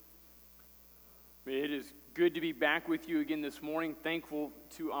It is good to be back with you again this morning. Thankful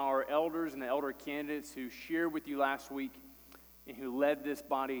to our elders and the elder candidates who shared with you last week and who led this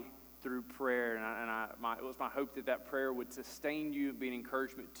body through prayer. It was my hope that that prayer would sustain you, be an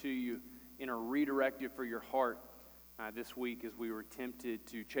encouragement to you, and a redirective for your heart this week as we were tempted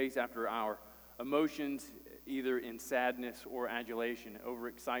to chase after our emotions, either in sadness or adulation,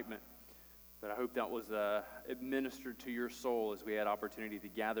 overexcitement. But I hope that was administered to your soul as we had opportunity to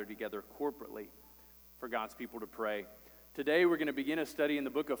gather together corporately for God's people to pray. Today we're going to begin a study in the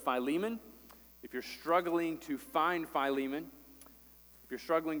book of Philemon. If you're struggling to find Philemon,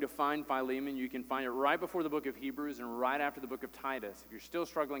 you can find it right before the book of Hebrews and right after the book of Titus. If you're still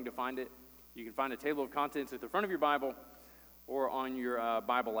struggling to find it, you can find a table of contents at the front of your Bible or on your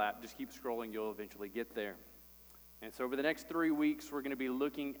Bible app. Just keep scrolling, you'll eventually get there. And so over the next 3 weeks, we're going to be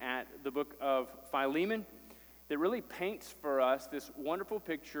looking at the book of Philemon that really paints for us this wonderful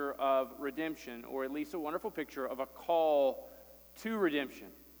picture of redemption, or at least a wonderful picture of a call to redemption.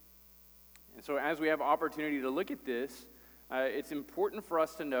 And so as we have opportunity to look at this, it's important for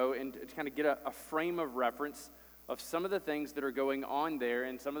us to know and to kind of get a frame of reference of some of the things that are going on there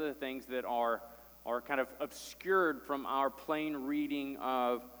and some of the things that are kind of obscured from our plain reading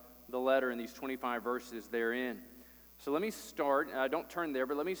of the letter in these 25 verses therein. So let me start, don't turn there,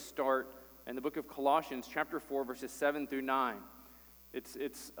 but let me start in the book of Colossians, chapter 4, verses 7 through 9.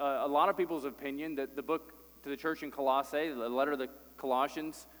 It's a lot of people's opinion that the book to the church in Colossae, the letter to the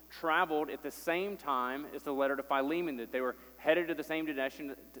Colossians, traveled at the same time as the letter to Philemon, that they were headed to the same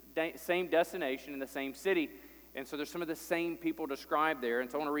destination in the same city. And so there's some of the same people described there. And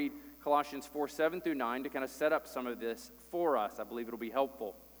so I want to read Colossians 4, 7 through 9 to kind of set up some of this for us. I believe it'll be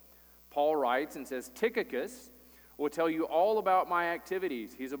helpful. Paul writes and says, Tychicus will tell you all about my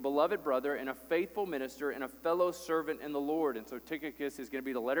activities. He's a beloved brother and a faithful minister and a fellow servant in the Lord. And so Tychicus is going to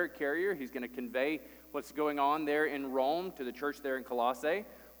be the letter carrier. He's going to convey what's going on there in Rome to the church there in Colossae.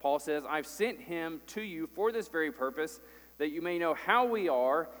 Paul says, I've sent him to you for this very purpose, that you may know how we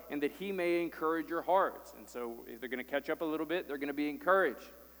are and that he may encourage your hearts. And so if they're going to catch up a little bit, they're going to be encouraged.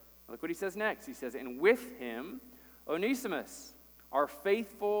 Look what he says next. He says, and with him, Onesimus, our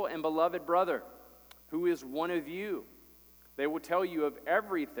faithful and beloved brother, who is one of you. They will tell you of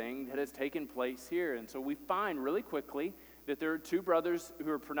everything that has taken place here. And so we find really quickly that there are two brothers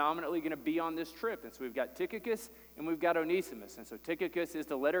who are predominantly going to be on this trip. And so we've got Tychicus and we've got Onesimus. And so Tychicus is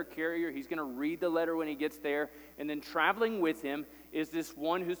the letter carrier. He's going to read the letter when he gets there. And then traveling with him is this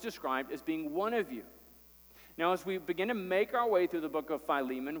one who's described as being one of you. Now, as we begin to make our way through the book of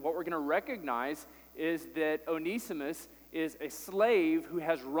Philemon, what we're going to recognize is that Onesimus is a slave who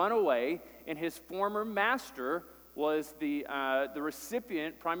has run away, and his former master was the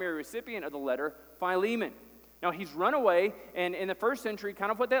primary recipient of the letter, Philemon. Now, he's run away, and in the first century, kind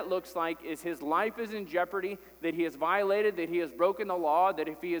of what that looks like is his life is in jeopardy, that he has violated, that he has broken the law, that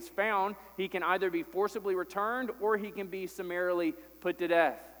if he is found, he can either be forcibly returned or he can be summarily put to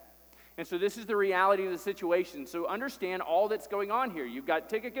death. And so this is the reality of the situation. So understand all that's going on here. You've got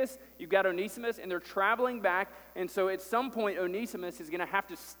Tychicus, you've got Onesimus, and they're traveling back. And so at some point, Onesimus is going to have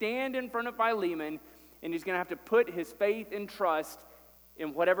to stand in front of Philemon, and he's going to have to put his faith and trust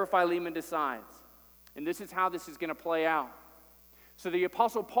in whatever Philemon decides. And this is how this is going to play out. So the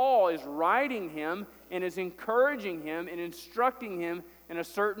Apostle Paul is writing him and is encouraging him and instructing him in a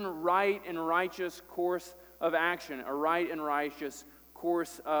certain right and righteous course of action, a right and righteous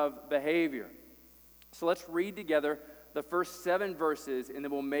course of behavior. So let's read together the first 7 verses, and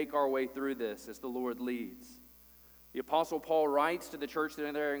then we'll make our way through this as the Lord leads. The Apostle Paul writes to the church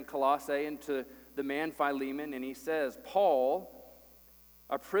there in Colossae and to the man Philemon, and he says, Paul,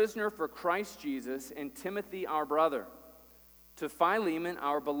 a prisoner for Christ Jesus, and Timothy our brother, to Philemon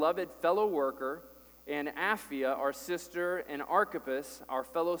our beloved fellow worker, and Apphia our sister, and Archippus our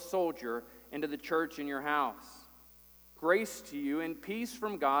fellow soldier, and to the church in your house. Grace to you and peace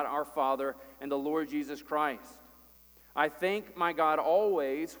from God our Father and the Lord Jesus Christ. I thank my God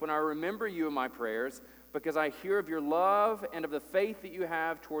always when I remember you in my prayers, because I hear of your love and of the faith that you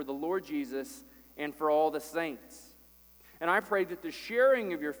have toward the Lord Jesus and for all the saints. And I pray that the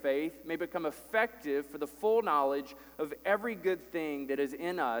sharing of your faith may become effective for the full knowledge of every good thing that is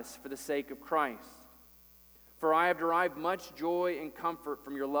in us for the sake of Christ. For I have derived much joy and comfort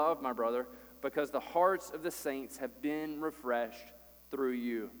from your love, my brother, because the hearts of the saints have been refreshed through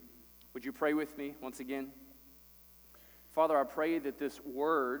you. Would you pray with me once again? Father, I pray that this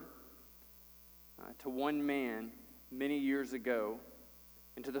word to one man many years ago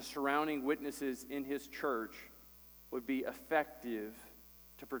and to the surrounding witnesses in his church would be effective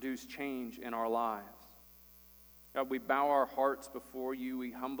to produce change in our lives. God, we bow our hearts before you.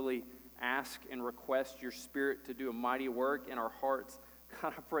 We humbly ask and request your Spirit to do a mighty work in our hearts.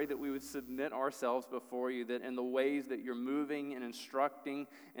 God, I pray that we would submit ourselves before you, that in the ways that you're moving and instructing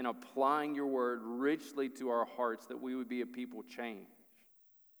and applying your word richly to our hearts, that we would be a people changed.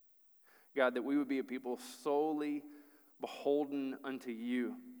 God, that we would be a people solely beholden unto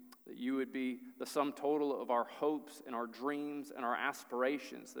you, that you would be the sum total of our hopes and our dreams and our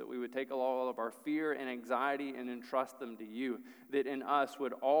aspirations, that we would take all of our fear and anxiety and entrust them to you, that in us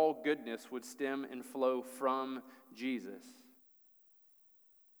would all goodness would stem and flow from Jesus.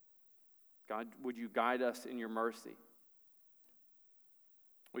 God, would you guide us in your mercy?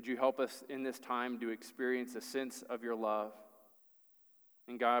 Would you help us in this time to experience a sense of your love?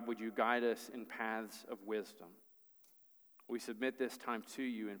 And God, would you guide us in paths of wisdom? We submit this time to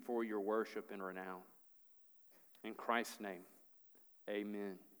you and for your worship and renown. In Christ's name,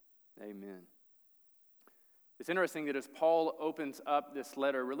 amen. Amen. It's interesting that as Paul opens up this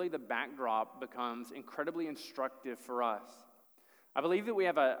letter, really the backdrop becomes incredibly instructive for us. I believe that we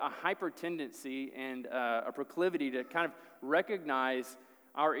have a hyper tendency and a proclivity to kind of recognize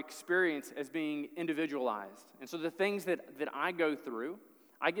our experience as being individualized. And so the things that I go through,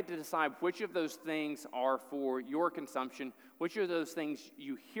 I get to decide which of those things are for your consumption, which of those things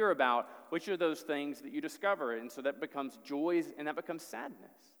you hear about, which of those things that you discover. And so that becomes joys and that becomes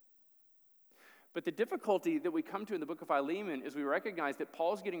sadness. But the difficulty that we come to in the book of Philemon is we recognize that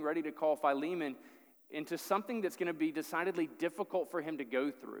Paul's getting ready to call Philemon into something that's going to be decidedly difficult for him to go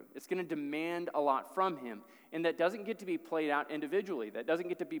through. It's going to demand a lot from him. And that doesn't get to be played out individually. That doesn't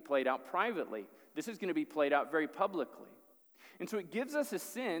get to be played out privately. This is going to be played out very publicly. And so it gives us a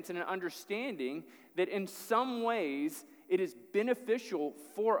sense and an understanding that in some ways it is beneficial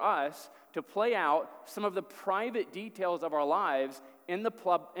for us to play out some of the private details of our lives in the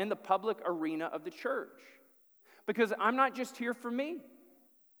public arena of the church. Because I'm not just here for me.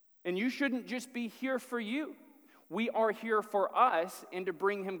 And you shouldn't just be here for you. We are here for us and to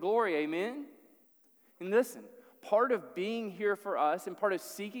bring him glory, amen? And listen, part of being here for us and part of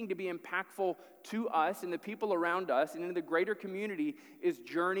seeking to be impactful to us and the people around us and in the greater community is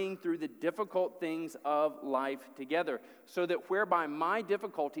journeying through the difficult things of life together, so that whereby my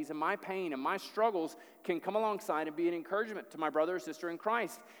difficulties and my pain and my struggles can come alongside and be an encouragement to my brother or sister in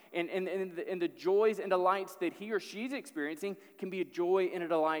Christ. And the joys and delights that he or she's experiencing can be a joy and a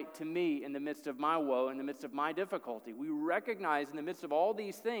delight to me in the midst of my woe, in the midst of my difficulty. We recognize in the midst of all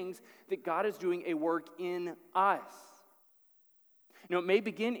these things that God is doing a work in us. You know, it may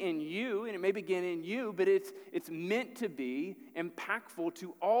begin in you, and it may begin in you, but it's meant to be impactful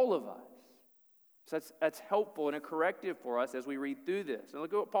to all of us. So that's helpful and a corrective for us as we read through this. And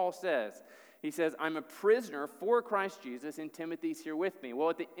look at what Paul says. He says, I'm a prisoner for Christ Jesus, and Timothy's here with me. Well,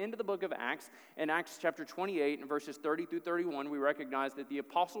 at the end of the book of Acts, in Acts chapter 28 and verses 30 through 31, we recognize that the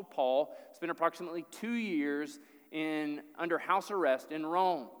Apostle Paul spent approximately 2 years under house arrest in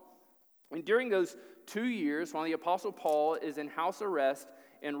Rome. And during those 2 years, while the Apostle Paul is in house arrest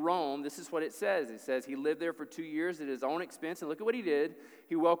in Rome, this is what it says. It says he lived there for 2 years at his own expense. And look at what he did.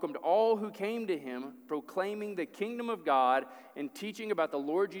 He welcomed all who came to him, proclaiming the kingdom of God and teaching about the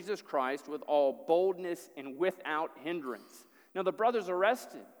Lord Jesus Christ with all boldness and without hindrance. Now the brother's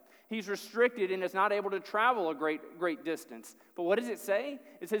arrested. He's restricted and is not able to travel a great distance. But what does it say?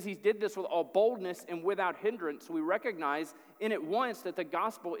 It says he did this with all boldness and without hindrance. We recognize in it once that the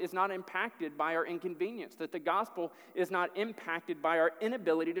gospel is not impacted by our inconvenience, that the gospel is not impacted by our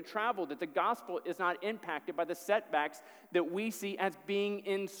inability to travel, that the gospel is not impacted by the setbacks that we see as being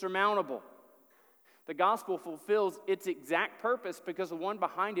insurmountable. The gospel fulfills its exact purpose because the one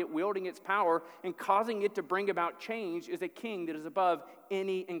behind it, wielding its power and causing it to bring about change, is a king that is above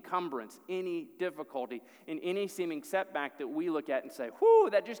any encumbrance, any difficulty, and any seeming setback that we look at and say, whew,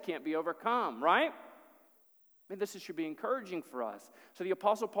 that just can't be overcome, right? I mean, this should be encouraging for us. So the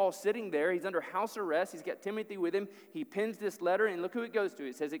Apostle Paul's sitting there. He's under house arrest. He's got Timothy with him. He pens this letter, and look who it goes to.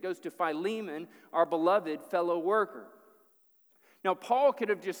 It says it goes to Philemon, our beloved fellow worker. Now, Paul could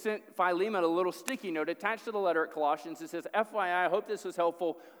have just sent Philemon a little sticky note attached to the letter at Colossians that says, FYI, I hope this was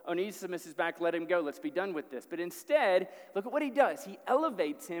helpful. Onesimus is back. Let him go. Let's be done with this. But instead, look at what he does. He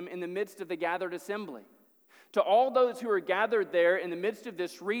elevates him in the midst of the gathered assembly. To all those who are gathered there in the midst of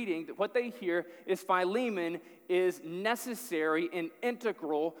this reading, what they hear is Philemon is necessary and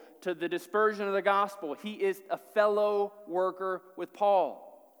integral to the dispersion of the gospel. He is a fellow worker with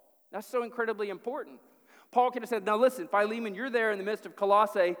Paul. That's so incredibly important. Paul could have said, now listen, Philemon, you're there in the midst of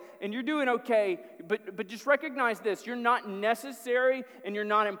Colossae, and you're doing okay, but just recognize this. You're not necessary, and you're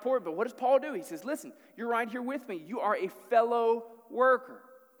not important. But what does Paul do? He says, listen, you're right here with me. You are a fellow worker.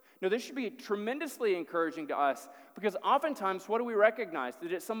 Now, this should be tremendously encouraging to us because oftentimes, what do we recognize?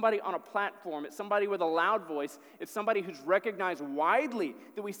 That it's somebody on a platform, it's somebody with a loud voice, it's somebody who's recognized widely,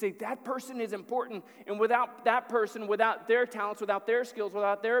 that we say that person is important. And without that person, without their talents, without their skills,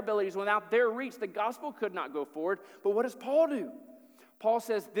 without their abilities, without their reach, the gospel could not go forward. But what does Paul do? Paul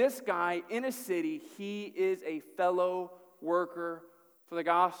says this guy in a city, he is a fellow worker for the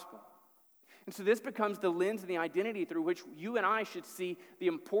gospel. And so this becomes the lens and the identity through which you and I should see the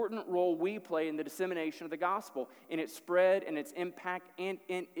important role we play in the dissemination of the gospel, in its spread, in its impact, and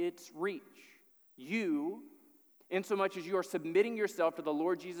in its reach. You, insomuch as you are submitting yourself to the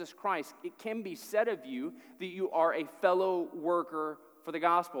Lord Jesus Christ, it can be said of you that you are a fellow worker for the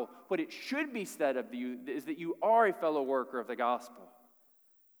gospel. What it should be said of you is that you are a fellow worker of the gospel.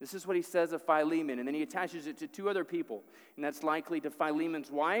 This is what he says of Philemon, and then he attaches it to two other people, and that's likely to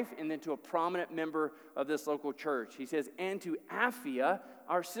Philemon's wife and then to a prominent member of this local church. He says, and to Apphia,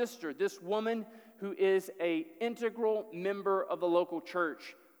 our sister, this woman who is an integral member of the local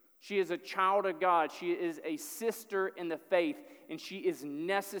church. She is a child of God. She is a sister in the faith, and she is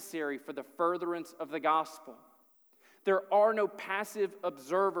necessary for the furtherance of the gospel. There are no passive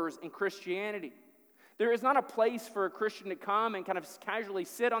observers in Christianity. There is not a place for a Christian to come and kind of casually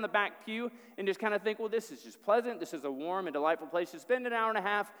sit on the back pew and just kind of think, well, this is just pleasant. This is a warm and delightful place to spend an hour and a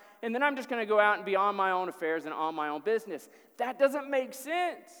half, and then I'm just going to go out and be on my own affairs and on my own business. That doesn't make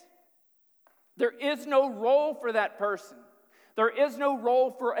sense. There is no role for that person. There is no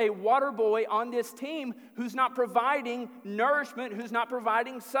role for a water boy on this team who's not providing nourishment, who's not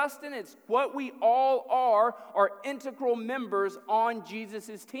providing sustenance. What we all are integral members on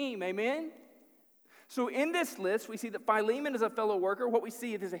Jesus' team. Amen? So in this list, we see that Philemon is a fellow worker. What we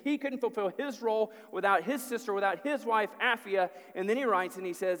see is that he couldn't fulfill his role without his sister, without his wife, Apphia. And then he writes and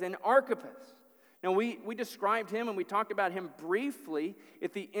he says, and Archippus. Now, we described him and we talked about him briefly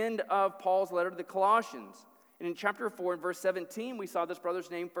at the end of Paul's letter to the Colossians. And in chapter 4 and verse 17, we saw this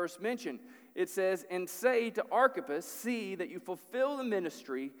brother's name first mentioned. It says, and say to Archippus, see that you fulfill the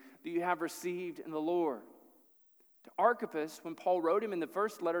ministry that you have received in the Lord. To Archippus, when Paul wrote him in the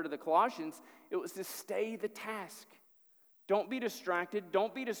first letter to the Colossians, it was to stay the task. Don't be distracted.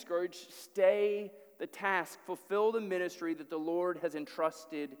 Don't be discouraged. Stay the task. Fulfill the ministry that the Lord has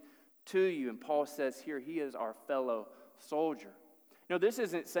entrusted to you. And Paul says here, he is our fellow soldier. Now, this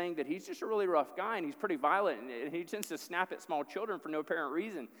isn't saying that he's just a really rough guy and he's pretty violent and he tends to snap at small children for no apparent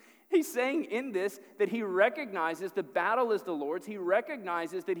reason. He's saying in this that he recognizes the battle is the Lord's. He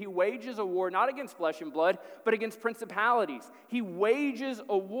recognizes that he wages a war not against flesh and blood, but against principalities. He wages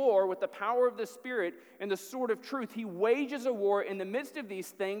a war with the power of the Spirit and the sword of truth. He wages a war in the midst of these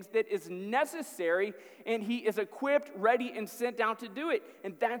things that is necessary, and he is equipped, ready, and sent out to do it.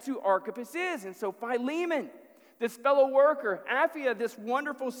 And that's who Archippus is. And so Philemon, this fellow worker, Apphia, this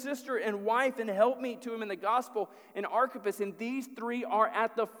wonderful sister and wife and helpmeet to him in the gospel, and Archippus, and these three are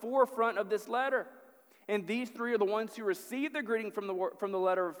at the forefront of this letter. And these three are the ones who receive the greeting from the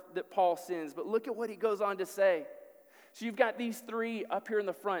letter that Paul sends. But look at what he goes on to say. So you've got these three up here in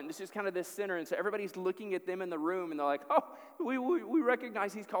the front. This is kind of this center, and so everybody's looking at them in the room, and they're like, oh, we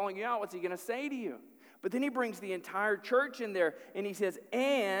recognize he's calling you out. What's he going to say to you? But then he brings the entire church in there, and he says,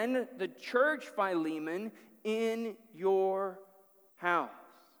 and the church, Philemon, in your house.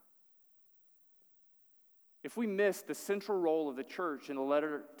 If we miss the central role of the church in the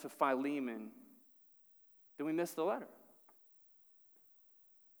letter to Philemon, then we miss the letter.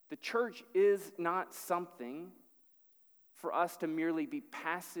 The church is not something for us to merely be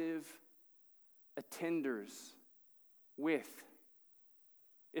passive attenders with.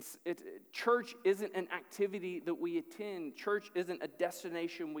 Church isn't an activity that we attend. Church isn't a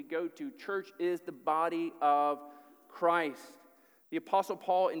destination we go to. Church is the body of Christ. The Apostle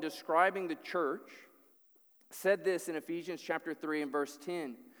Paul, in describing the church, said this in Ephesians chapter 3 and verse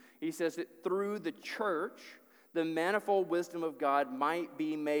 10. He says that through the church, the manifold wisdom of God might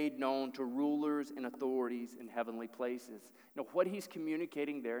be made known to rulers and authorities in heavenly places. Now, what he's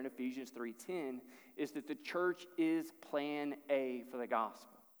communicating there in Ephesians 3:10 is that the church is plan A for the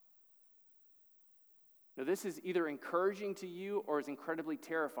gospel. Now, this is either encouraging to you or is incredibly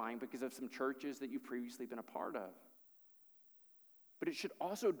terrifying because of some churches that you've previously been a part of. But it should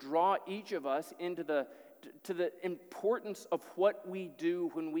also draw each of us into the importance of what we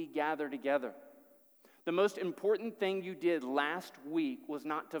do when we gather together. The most important thing you did last week was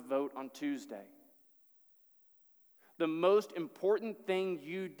not to vote on Tuesday. The most important thing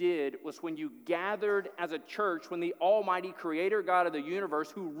you did was when you gathered as a church, when the Almighty Creator God of the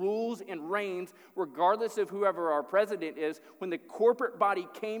universe, who rules and reigns regardless of whoever our president is, when the corporate body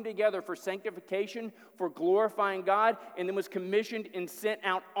came together for sanctification, for glorifying God, and then was commissioned and sent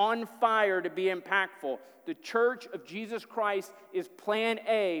out on fire to be impactful. The Church of Jesus Christ is plan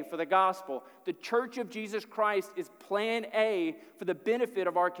A for the gospel. The Church of Jesus Christ is plan A for the benefit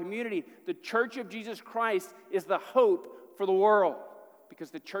of our community. The Church of Jesus Christ is the hope for the world,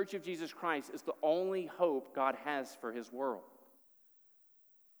 because the Church of Jesus Christ is the only hope God has for his world.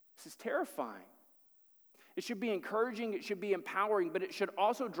 This is terrifying. It should be encouraging, it should be empowering, but it should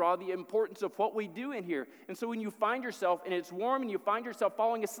also draw the importance of what we do in here. And so when you find yourself and it's warm and you find yourself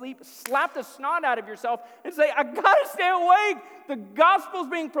falling asleep, slap the snot out of yourself and say, I've got to stay awake. The gospel's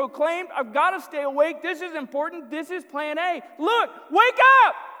being proclaimed. I've got to stay awake. This is important. This is plan A. Look, wake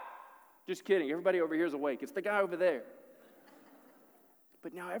up. Just kidding. Everybody over here is awake. It's the guy over there.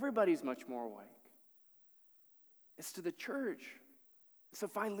 But now everybody's much more awake. It's to the church. So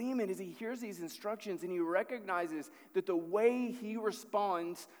Philemon, as he hears these instructions and he recognizes that the way he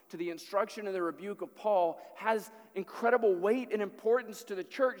responds to the instruction and the rebuke of Paul has incredible weight and importance to the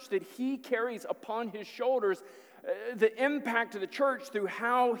church, that he carries upon his shoulders the impact of the church through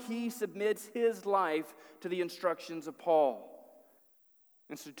how he submits his life to the instructions of Paul.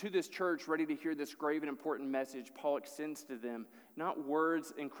 And so to this church, ready to hear this grave and important message, Paul extends to them not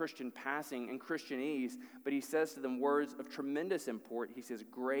words in Christian passing and Christianese, but he says to them words of tremendous import. He says,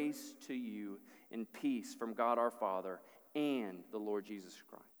 grace to you and peace from God our Father and the Lord Jesus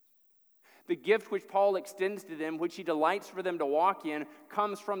Christ. The gift which Paul extends to them, which he delights for them to walk in,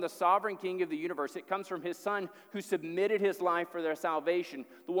 comes from the sovereign King of the universe. It comes from his Son who submitted his life for their salvation,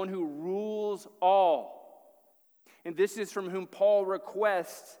 the one who rules all. And this is from whom Paul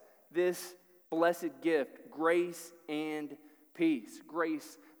requests this blessed gift, grace and peace.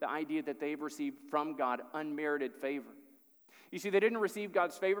 Grace, the idea that they've received from God unmerited favor. You see, they didn't receive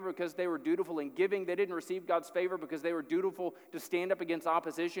God's favor because they were dutiful in giving. They didn't receive God's favor because they were dutiful to stand up against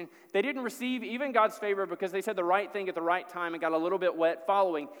opposition. They didn't receive even God's favor because they said the right thing at the right time and got a little bit wet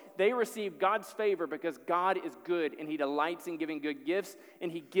following. They received God's favor because God is good and he delights in giving good gifts,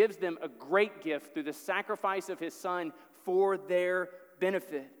 and he gives them a great gift through the sacrifice of his Son for their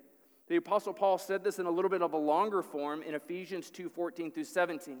benefit. The Apostle Paul said this in a little bit of a longer form in Ephesians 2:14 through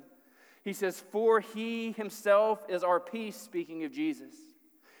 17. He says, for he himself is our peace, speaking of Jesus.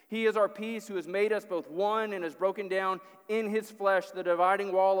 He is our peace, who has made us both one and has broken down in his flesh the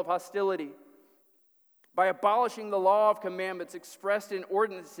dividing wall of hostility, by abolishing the law of commandments expressed in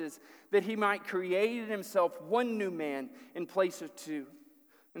ordinances, that he might create in himself one new man in place of two,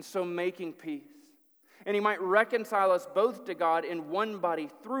 and so making peace. And he might reconcile us both to God in one body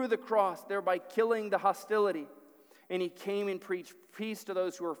through the cross, thereby killing the hostility. And he came and preached peace to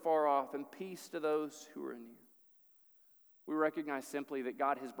those who are far off and peace to those who are near. We recognize simply that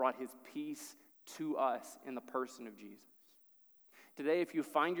God has brought his peace to us in the person of Jesus. Today, if you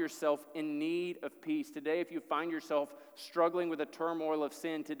find yourself in need of peace, today, if you find yourself struggling with the turmoil of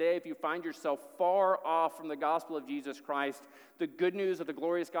sin, today, if you find yourself far off from the gospel of Jesus Christ, the good news of the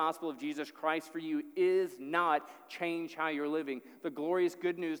glorious gospel of Jesus Christ for you is not change how you're living. The glorious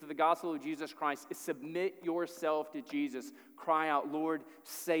good news of the gospel of Jesus Christ is submit yourself to Jesus. Cry out, Lord,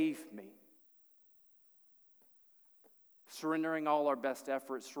 save me. Surrendering all our best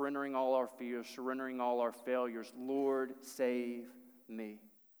efforts, surrendering all our fears, surrendering all our failures. Lord, save me.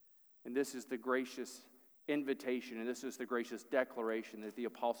 And this is the gracious invitation, and this is the gracious declaration that the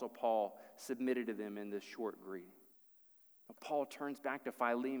Apostle Paul submitted to them in this short greeting. Now, Paul turns back to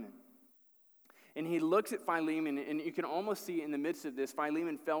Philemon, and he looks at Philemon, and you can almost see in the midst of this,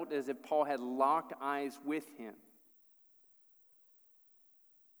 Philemon felt as if Paul had locked eyes with him.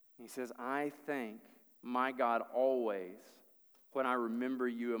 He says, I thank my God always when I remember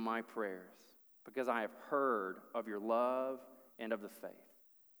you in my prayers, because I have heard of your love and of the faith.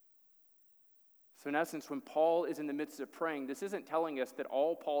 So in essence, when Paul is in the midst of praying, this isn't telling us that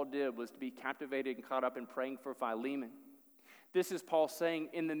all Paul did was to be captivated and caught up in praying for Philemon. This is Paul saying,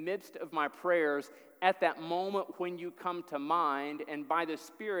 in the midst of my prayers, at that moment when you come to mind, and by the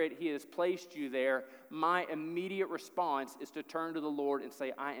Spirit he has placed you there, my immediate response is to turn to the Lord and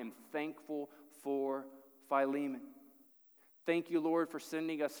say, I am thankful for Philemon. Thank you, Lord, for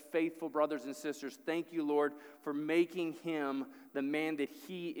sending us faithful brothers and sisters. Thank you, Lord, for making him the man that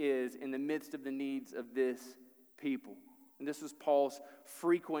he is in the midst of the needs of this people. And this was Paul's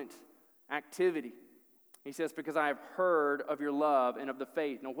frequent activity. He says, because I have heard of your love and of the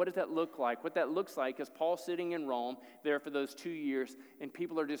faith. Now, what does that look like? What that looks like is Paul sitting in Rome there for those 2 years, and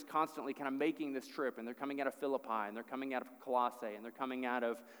people are just constantly kind of making this trip, and they're coming out of Philippi, and they're coming out of Colossae, and they're coming out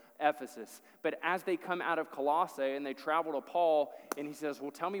of Ephesus. But as they come out of Colossae and they travel to Paul, and he says, well,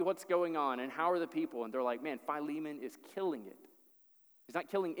 tell me what's going on, and how are the people? And they're like, man, Philemon is killing it. He's not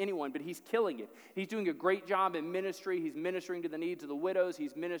killing anyone, but he's killing it. He's doing a great job in ministry. He's ministering to the needs of the widows.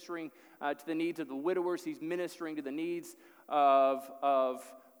 He's ministering to the needs of the widowers. He's ministering to the needs of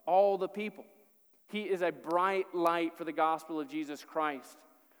all the people. He is a bright light for the gospel of Jesus Christ.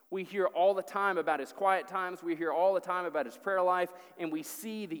 We hear all the time about his quiet times. We hear all the time about his prayer life, and we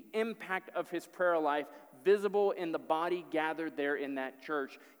see the impact of his prayer life visible in the body gathered there in that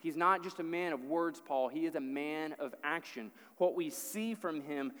church. He's not just a man of words, Paul. He is a man of action. What we see from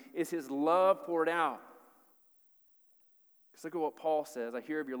him is his love poured out. Because look at what Paul says. I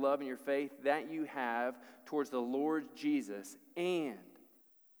hear of your love and your faith that you have towards the Lord Jesus and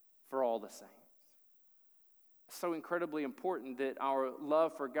for all the saints. It's so incredibly important that our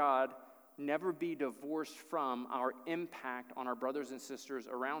love for God never be divorced from our impact on our brothers and sisters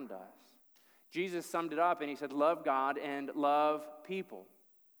around us. Jesus summed it up and he said, love God and love people.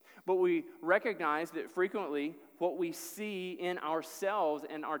 But we recognize that frequently what we see in ourselves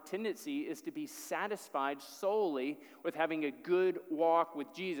and our tendency is to be satisfied solely with having a good walk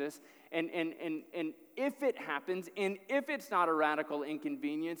with Jesus. And if it happens, and if it's not a radical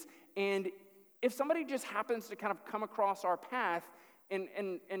inconvenience, and if somebody just happens to kind of come across our path and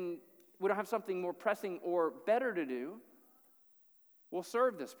we don't have something more pressing or better to do, we'll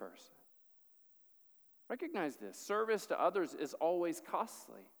serve this person. Recognize this. Service to others is always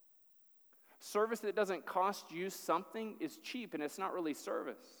costly. Service that doesn't cost you something is cheap, and it's not really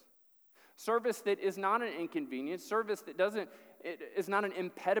service. Service that is not an inconvenience, service that is not an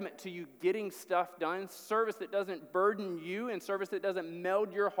impediment to you getting stuff done, service that doesn't burden you, and service that doesn't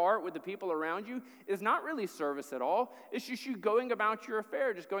meld your heart with the people around you is not really service at all. It's just you going about your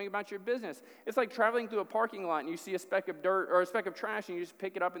affair, just going about your business. It's like traveling through a parking lot and you see a speck of dirt or a speck of trash and you just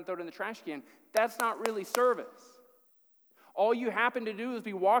pick it up and throw it in the trash can. That's not really service. All you happen to do is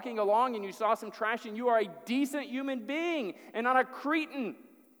be walking along and you saw some trash and you are a decent human being and not a cretin.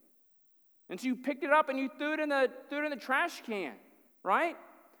 And so you picked it up and you threw it in the trash can, right?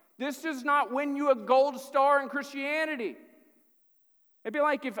 This does not win you a gold star in Christianity. It'd be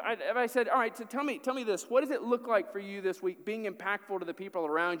like if I said, all right, so tell me this. What does it look like for you this week being impactful to the people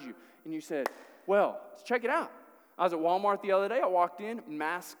around you? And you said, well, let's check it out. I was at Walmart the other day. I walked in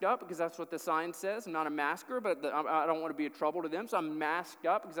masked up because that's what the sign says. I'm not a masker, but I don't want to be a trouble to them, so I'm masked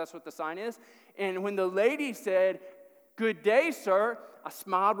up because that's what the sign is. And when the lady said, good day, sir, I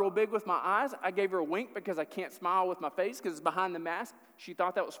smiled real big with my eyes. I gave her a wink because I can't smile with my face because it's behind the mask. She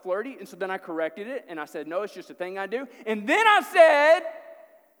thought that was flirty, and so then I corrected it, and I said, no, it's just a thing I do. And then I said,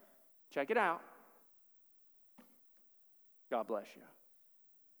 check it out. God bless you.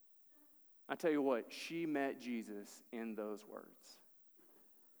 I tell you what, she met Jesus in those words.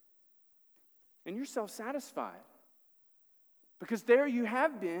 And you're self-satisfied because there you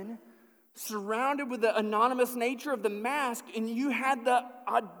have been surrounded with the anonymous nature of the mask, and you had the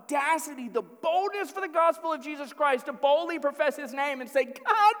audacity, the boldness for the gospel of Jesus Christ to boldly profess his name and say, God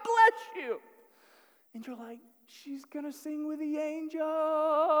bless you. And you're like, she's going to sing with the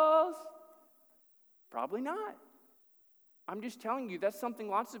angels. Probably not. I'm just telling you, that's something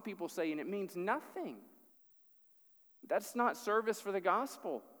lots of people say, and it means nothing. That's not service for the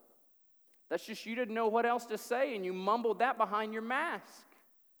gospel. That's just you didn't know what else to say, and you mumbled that behind your mask.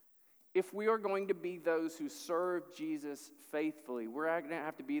 If we are going to be those who serve Jesus faithfully, we're going to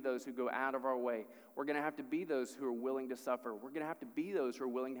have to be those who go out of our way. We're going to have to be those who are willing to suffer. We're going to have to be those who are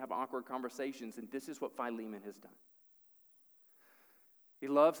willing to have awkward conversations, and this is what Philemon has done. He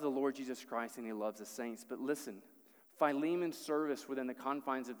loves the Lord Jesus Christ, and he loves the saints. But listen, Philemon's service within the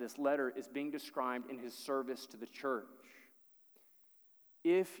confines of this letter is being described in his service to the church.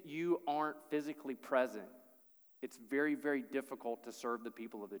 If you aren't physically present, it's very, very difficult to serve the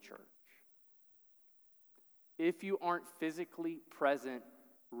people of the church. If you aren't physically present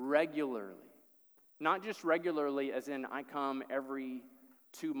regularly, not just regularly as in I come every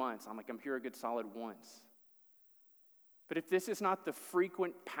 2 months, I'm here a good solid once. But if this is not the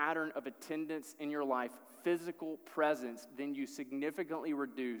frequent pattern of attendance in your life, physical presence, then you significantly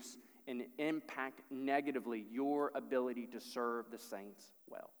reduce and impact negatively your ability to serve the saints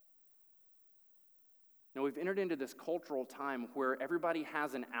well. Now, we've entered into this cultural time where everybody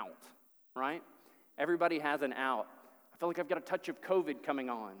has an out, right? Everybody has an out. I feel like I've got a touch of COVID coming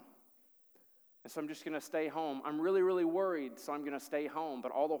on. And so I'm just going to stay home. I'm really, really worried, so I'm going to stay home.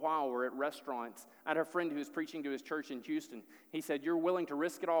 But all the while, we're at restaurants. I had a friend who was preaching to his church in Houston. He said, you're willing to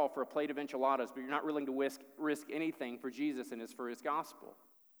risk it all for a plate of enchiladas, but you're not willing to risk anything for Jesus and it's for his gospel.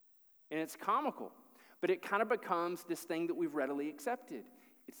 And it's comical, but it kind of becomes this thing that we've readily accepted.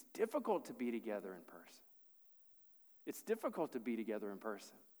 It's difficult to be together in person. It's difficult to be together in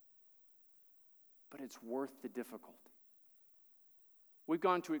person, but it's worth the difficulty. We've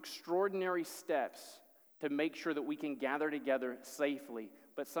gone to extraordinary steps to make sure that we can gather together safely,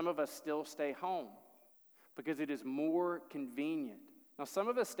 but some of us still stay home because it is more convenient. Now, some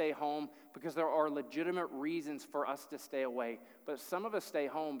of us stay home because there are legitimate reasons for us to stay away, but some of us stay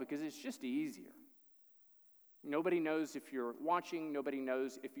home because it's just easier. Nobody knows if you're watching. Nobody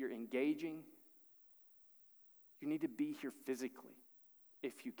knows if you're engaging. You need to be here physically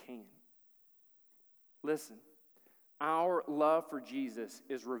if you can. Listen, our love for Jesus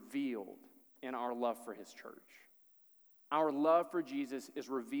is revealed in our love for his church. Our love for Jesus is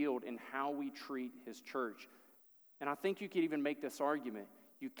revealed in how we treat his church. And I think you could even make this argument.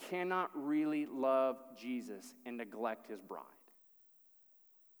 You cannot really love Jesus and neglect his bride.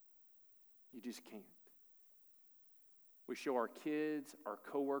 You just can't. We show our kids, our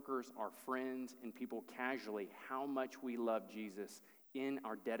coworkers, our friends, and people casually how much we love Jesus in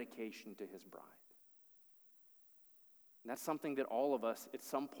our dedication to his bride. And that's something that all of us at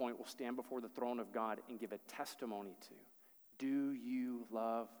some point will stand before the throne of God and give a testimony to. Do you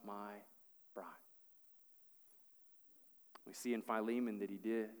love my bride? We see in Philemon that he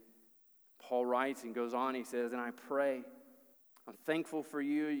did. Paul writes and goes on, he says, and I pray, I'm thankful for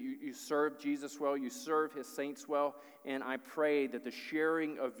you. You serve Jesus well, you serve his saints well, and I pray that the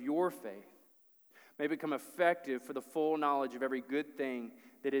sharing of your faith may become effective for the full knowledge of every good thing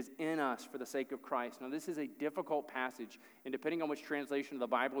that is in us for the sake of Christ. Now, this is a difficult passage, and depending on which translation of the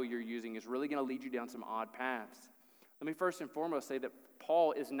Bible you're using is really going to lead you down some odd paths. Let me first and foremost say that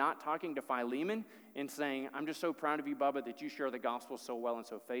Paul is not talking to Philemon and saying, I'm just so proud of you, Bubba, that you share the gospel so well and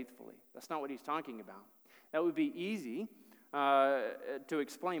so faithfully. That's not what he's talking about. That would be easy to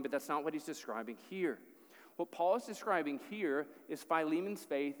explain, but that's not what he's describing here. What Paul is describing here is Philemon's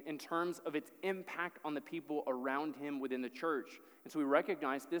faith in terms of its impact on the people around him within the church. And so we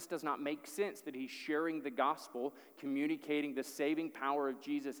recognize this does not make sense that he's sharing the gospel, communicating the saving power of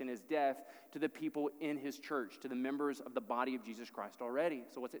Jesus in his death to the people in his church, to the members of the body of Jesus Christ already.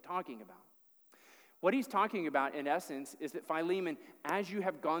 So what's it talking about? What he's talking about, in essence, is that Philemon, as you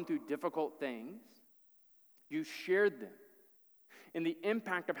have gone through difficult things, you shared them in the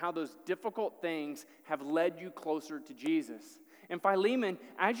impact of how those difficult things have led you closer to Jesus. And Philemon,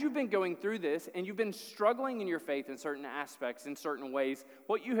 as you've been going through this and you've been struggling in your faith in certain aspects, in certain ways,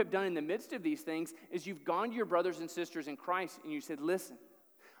 what you have done in the midst of these things is you've gone to your brothers and sisters in Christ and you said, listen,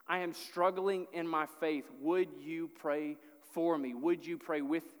 I am struggling in my faith. Would you pray for me? Would you pray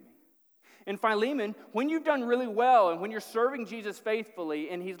with me? And Philemon, when you've done really well and when you're serving Jesus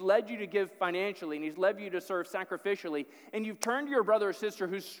faithfully and he's led you to give financially and he's led you to serve sacrificially and you've turned to your brother or sister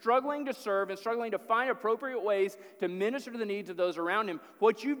who's struggling to serve and struggling to find appropriate ways to minister to the needs of those around him,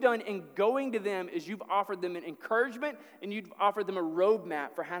 what you've done in going to them is you've offered them an encouragement and you've offered them a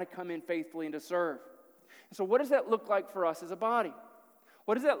roadmap for how to come in faithfully and to serve. And so what does that look like for us as a body?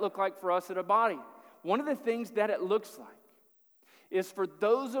 What does that look like for us as a body? One of the things that it looks like is for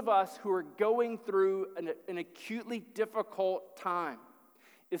those of us who are going through an acutely difficult time,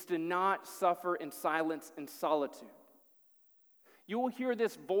 is to not suffer in silence and solitude. You will hear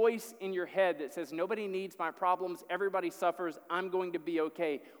this voice in your head that says, nobody needs my problems, everybody suffers, I'm going to be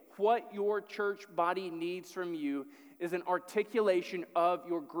okay. What your church body needs from you is an articulation of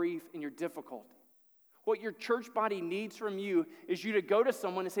your grief and your difficulty. What your church body needs from you is you to go to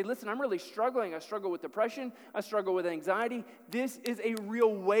someone and say, listen, I'm really struggling. I struggle with depression. I struggle with anxiety. This is a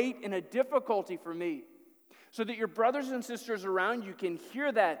real weight and a difficulty for me. So that your brothers and sisters around you can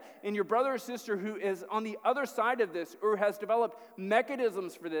hear that, and your brother or sister who is on the other side of this or has developed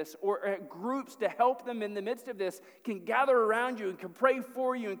mechanisms for this or groups to help them in the midst of this can gather around you and can pray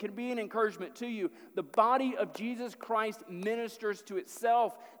for you and can be an encouragement to you. The body of Jesus Christ ministers to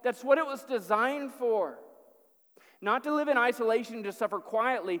itself. That's what it was designed for. Not to live in isolation and to suffer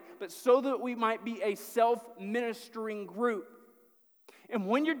quietly, but so that we might be a self-ministering group. And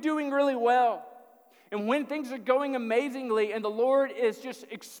when you're doing really well, and when things are going amazingly and the Lord is just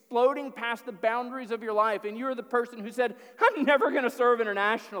exploding past the boundaries of your life and you're the person who said, I'm never going to serve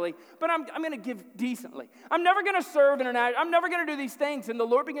internationally, but I'm going to give decently. I'm never going to serve internationally. I'm never going to do these things. And the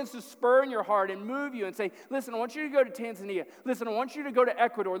Lord begins to spur in your heart and move you and say, listen, I want you to go to Tanzania. Listen, I want you to go to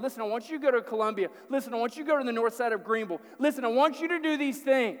Ecuador. Listen, I want you to go to Colombia. Listen, I want you to go to the north side of Greenville. Listen, I want you to do these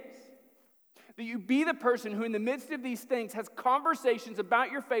things. That you be the person who in the midst of these things has conversations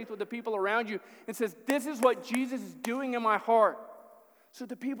about your faith with the people around you and says, this is what Jesus is doing in my heart. So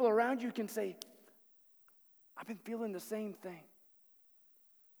the people around you can say, I've been feeling the same thing.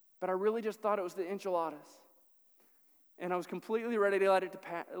 But I really just thought it was the enchiladas. And I was completely ready to let it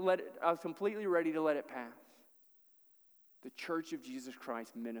pass. The Church of Jesus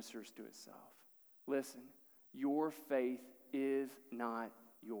Christ ministers to itself. Listen, your faith is not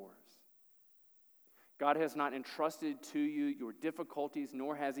yours. God has not entrusted to you your difficulties,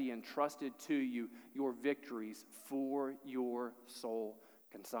 nor has He entrusted to you your victories for your soul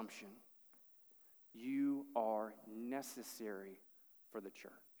consumption. You are necessary for the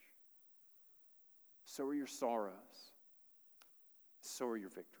church. So are your sorrows. So are your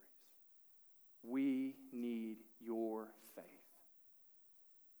victories. We need your faith.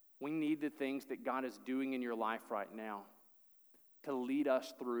 We need the things that God is doing in your life right now to lead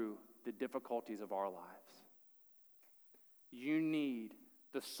us through the difficulties of our lives. You need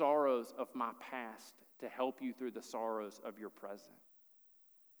the sorrows of my past to help you through the sorrows of your present.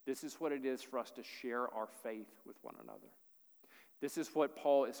 This is what it is for us to share our faith with one another. This is what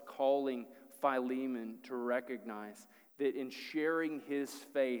Paul is calling Philemon to recognize, that in sharing his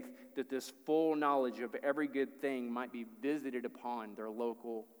faith, that this full knowledge of every good thing might be visited upon their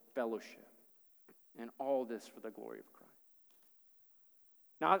local fellowship. And all this for the glory of Christ.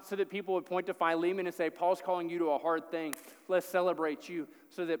 Not so that people would point to Philemon and say, Paul's calling you to a hard thing, let's celebrate you.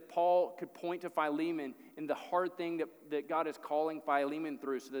 So that Paul could point to Philemon in the hard thing that God is calling Philemon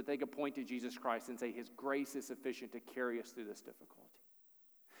through, so that they could point to Jesus Christ and say, His grace is sufficient to carry us through this difficulty.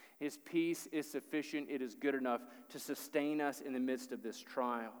 His peace is sufficient, it is good enough to sustain us in the midst of this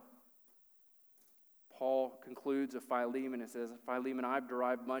trial. Paul concludes of Philemon and says, Philemon, I've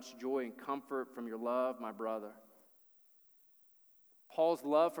derived much joy and comfort from your love, my brother. Paul's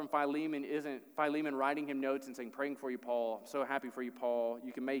love from Philemon isn't Philemon writing him notes and saying, praying for you, Paul. I'm so happy for you, Paul.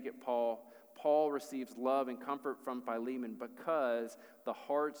 You can make it, Paul. Paul receives love and comfort from Philemon because the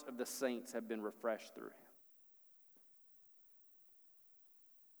hearts of the saints have been refreshed through him.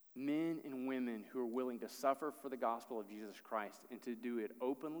 Men and women who are willing to suffer for the gospel of Jesus Christ and to do it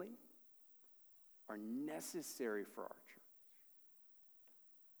openly are necessary for our church.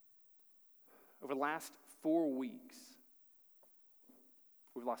 Over the last 4 weeks,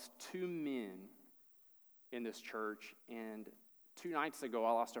 we've lost 2 men in this church, and 2 nights ago,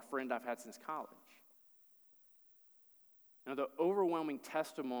 I lost a friend I've had since college. Now, the overwhelming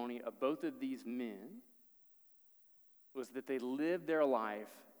testimony of both of these men was that they lived their life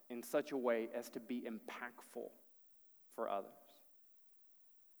in such a way as to be impactful for others.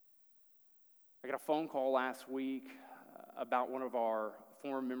 I got a phone call last week about one of our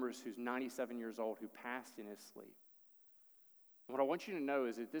former members who's 97 years old who passed in his sleep. And what I want you to know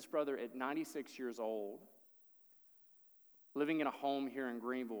is that this brother at 96 years old, living in a home here in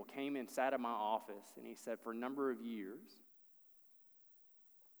Greenville, came and sat in my office and he said, for a number of years,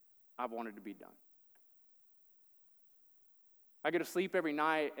 I've wanted to be done. I go to sleep every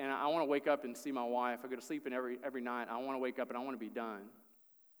night and I want to wake up and see my wife. I go to sleep and every night I want to wake up and I want to be done.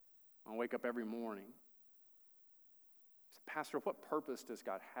 I want to wake up every morning. I said, Pastor, what purpose does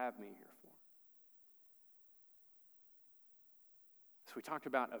God have me here for? So we talked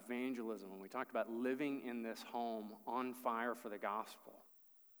about evangelism and we talked about living in this home on fire for the gospel.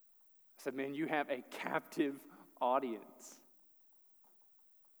 I said, man, you have a captive audience.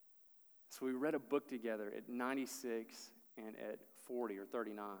 So we read a book together at 96 and at 40 or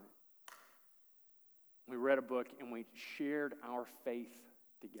 39. We read a book and we shared our faith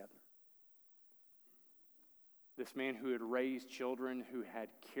together. This man who had raised children, who had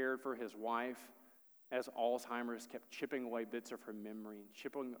cared for his wife as Alzheimer's kept chipping away bits of her memory, and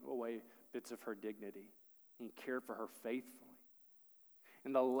chipping away bits of her dignity, and he cared for her faithfully.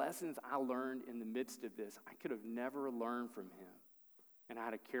 And the lessons I learned in the midst of this, I could have never learned from him. And how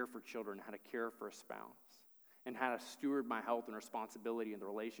to care for children, how to care for a spouse, and how to steward my health and responsibility in the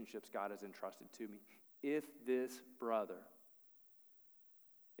relationships God has entrusted to me. If this brother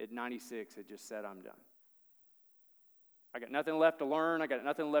at 96 had just said, I'm done. I got nothing left to learn, I got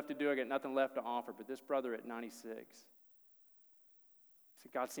nothing left to do, I got nothing left to offer. But this brother at 96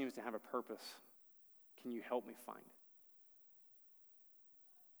 said, God seems to have a purpose. Can you help me find it?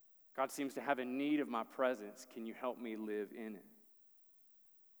 God seems to have a need of my presence. Can you help me live in it?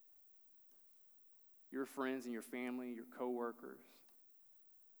 Your friends and your family, your coworkers,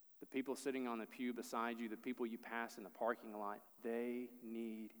 the people sitting on the pew beside you, the people you pass in the parking lot, they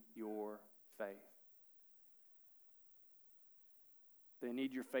need your faith. They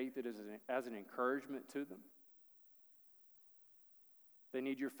need your faith as an encouragement to them. They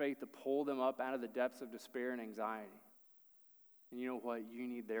need your faith to pull them up out of the depths of despair and anxiety. And you know what? You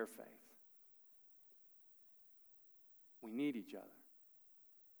need their faith. We need each other.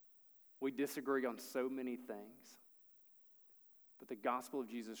 We disagree on so many things. But the gospel of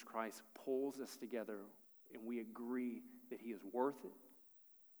Jesus Christ pulls us together, and we agree that he is worth it.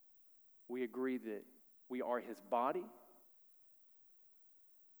 We agree that we are his body.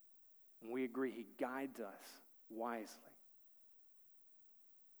 And we agree he guides us wisely.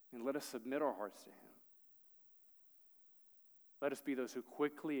 And let us submit our hearts to him. Let us be those who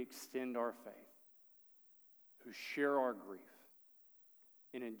quickly extend our faith, who share our grief,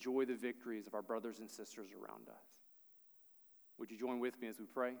 and enjoy the victories of our brothers and sisters around us. Would you join with me as we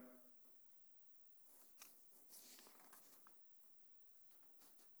pray?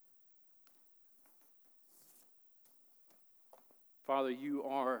 Father, you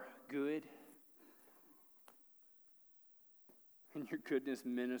are good, and your goodness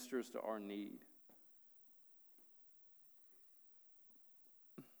ministers to our need.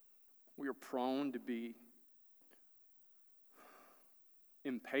 We are prone to be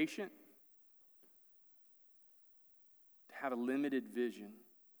impatient, to have a limited vision.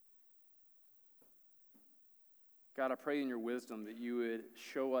 God, I pray in your wisdom that you would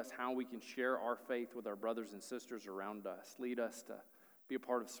show us how we can share our faith with our brothers and sisters around us. Lead us to be a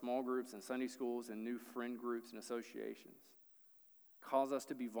part of small groups and Sunday schools and new friend groups and associations. Cause us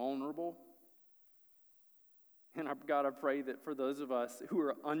to be vulnerable. And God, I pray that for those of us who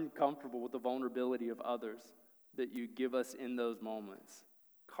are uncomfortable with the vulnerability of others, that you give us in those moments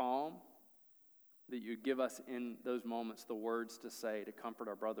calm, that you give us in those moments the words to say to comfort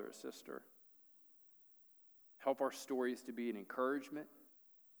our brother or sister. Help our stories to be an encouragement.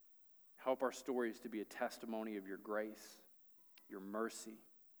 Help our stories to be a testimony of your grace, your mercy,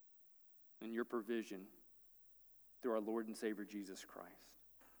 and your provision through our Lord and Savior Jesus Christ.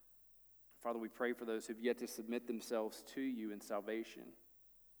 Father, we pray for those who have yet to submit themselves to you in salvation.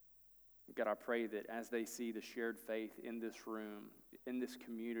 God, I pray that as they see the shared faith in this room, in this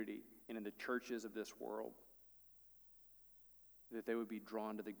community, and in the churches of this world, that they would be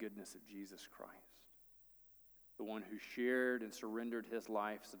drawn to the goodness of Jesus Christ, the one who shared and surrendered his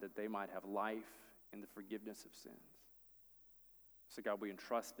life so that they might have life in the forgiveness of sins. So God, we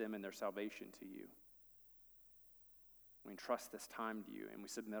entrust them and their salvation to you. We entrust this time to you, and we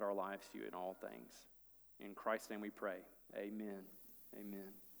submit our lives to you in all things. In Christ's name we pray. Amen.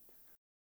 Amen.